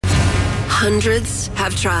Hundreds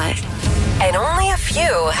have tried, and only a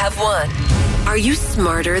few have won. Are you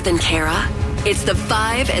smarter than Kara? It's the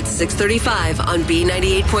 5 at 6:35 on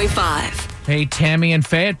B98.5. Hey, Tammy in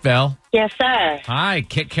Fayetteville. Yes, sir. Hi,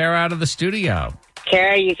 kick Kara out of the studio.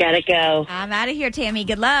 Kara, you gotta go. I'm out of here, Tammy.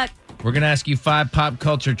 Good luck. We're going to ask you 5 pop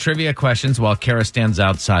culture trivia questions while Kara stands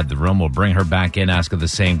outside the room. We'll bring her back in, ask her the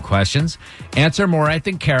same questions. Answer more right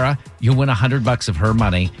than Kara, you'll win $100 of her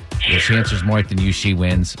money. If she answers more right than you, she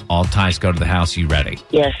wins. All ties go to the house. You ready?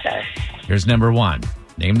 Yes, sir. Here's number 1.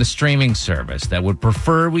 Name the streaming service that would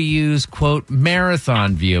prefer we use, quote,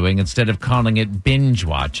 marathon viewing instead of calling it binge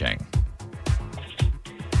watching.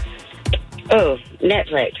 Oh,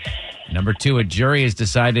 Netflix. Number 2, a jury has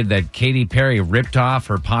decided that Katy Perry ripped off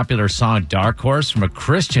her popular song Dark Horse from a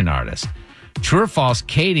Christian artist. True or false,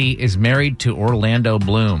 Katy is married to Orlando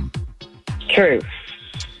Bloom. True.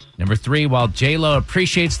 Number 3, while J-Lo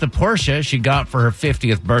appreciates the Porsche she got for her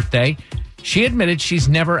 50th birthday, she admitted she's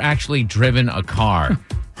never actually driven a car.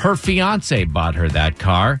 Her fiance bought her that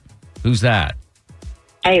car. Who's that?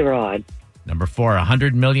 A-Rod. Number 4,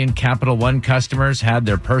 100 million Capital One customers had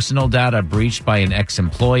their personal data breached by an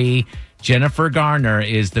ex-employee. Jennifer Garner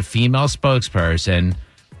is the female spokesperson.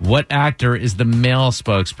 What actor is the male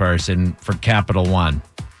spokesperson for Capital One?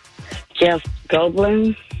 Jeff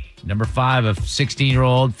Goldblum. Number 5, a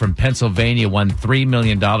 16-year-old from Pennsylvania won $3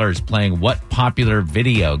 million playing what popular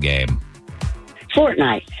video game?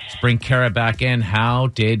 Fortnite. Bring Kara back in. How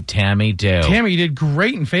did Tammy do? Tammy, you did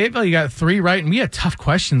great in Fayetteville. You got 3 right, and we had tough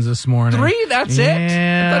questions this morning. 3? That's it?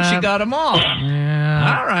 I thought she got them all.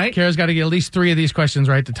 Yeah. All right. Kara's got to get at least 3 of these questions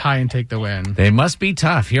right to tie and take the win. They must be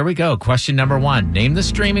tough. Here we go. Question number 1. Name the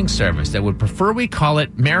streaming service that would prefer we call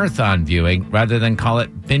it marathon viewing rather than call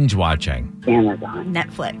it binge watching. Amazon.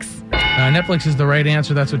 Netflix. Netflix is the right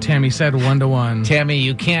answer. That's what Tammy said, 1-1. Tammy,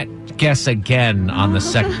 you can't guess again on the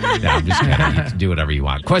second. No, I'm just kidding. You can do whatever you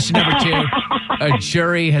want. Question number 2. A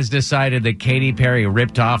jury has decided that Katy Perry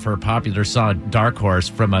ripped off her popular song Dark Horse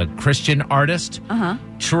from a Christian artist. Uh-huh.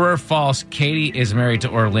 True or false, Katy is married to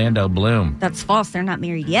Orlando Bloom. That's false. They're not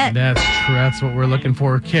married yet. That's true. That's what we're looking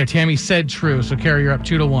for. Tammy said true. So, Kara, you're up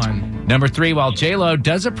 2-1. Number 3, while J-Lo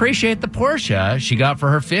does appreciate the Porsche she got for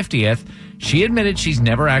her 50th, she admitted she's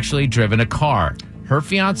never actually driven a car. Her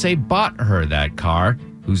fiance bought her that car.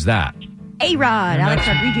 Who's that? A-Rod, Alex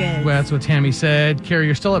Rodriguez. Well, that's what Tammy said. Kara,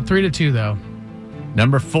 you're still up 3-2, though.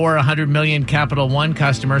 Number 4, 100 million Capital One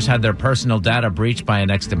customers had their personal data breached by an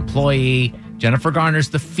ex-employee. Jennifer Garner's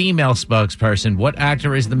the female spokesperson. What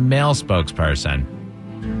actor is the male spokesperson?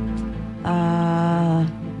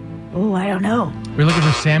 I don't know. We're looking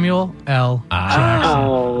for Samuel L. Jackson.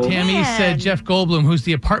 Oh. Tammy Man. said Jeff Goldblum, who's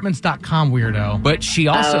the apartments.com weirdo. But she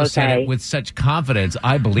also said it with such confidence,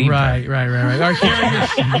 I believe Right. her. All right,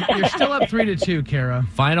 Kara, you're still up 3-2, Kara.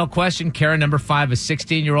 Final question, Kara. Number 5, a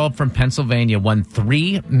 16-year-old from Pennsylvania won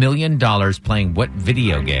 $3 million playing what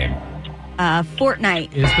video game?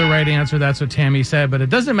 Fortnite. Is the right answer. That's what Tammy said, but it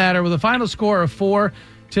doesn't matter. With a final score of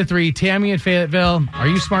 4-3, Tammy in Fayetteville. Are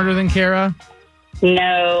you smarter than Kara?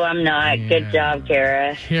 No, I'm not. Yeah. Good job,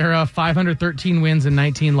 Kara. Kara, 513 wins and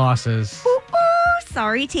 19 losses. Ooh,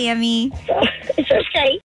 sorry, Tammy. It's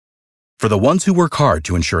okay. For the ones who work hard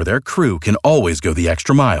to ensure their crew can always go the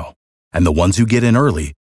extra mile, and the ones who get in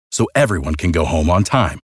early so everyone can go home on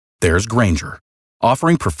time, there's Grainger,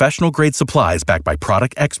 offering professional-grade supplies backed by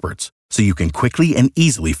product experts so you can quickly and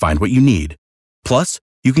easily find what you need. Plus,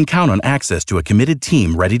 you can count on access to a committed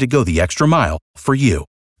team ready to go the extra mile for you.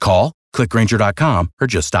 Call, click Grainger.com, or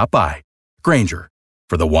just stop by. Grainger,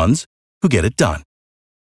 for the ones who get it done.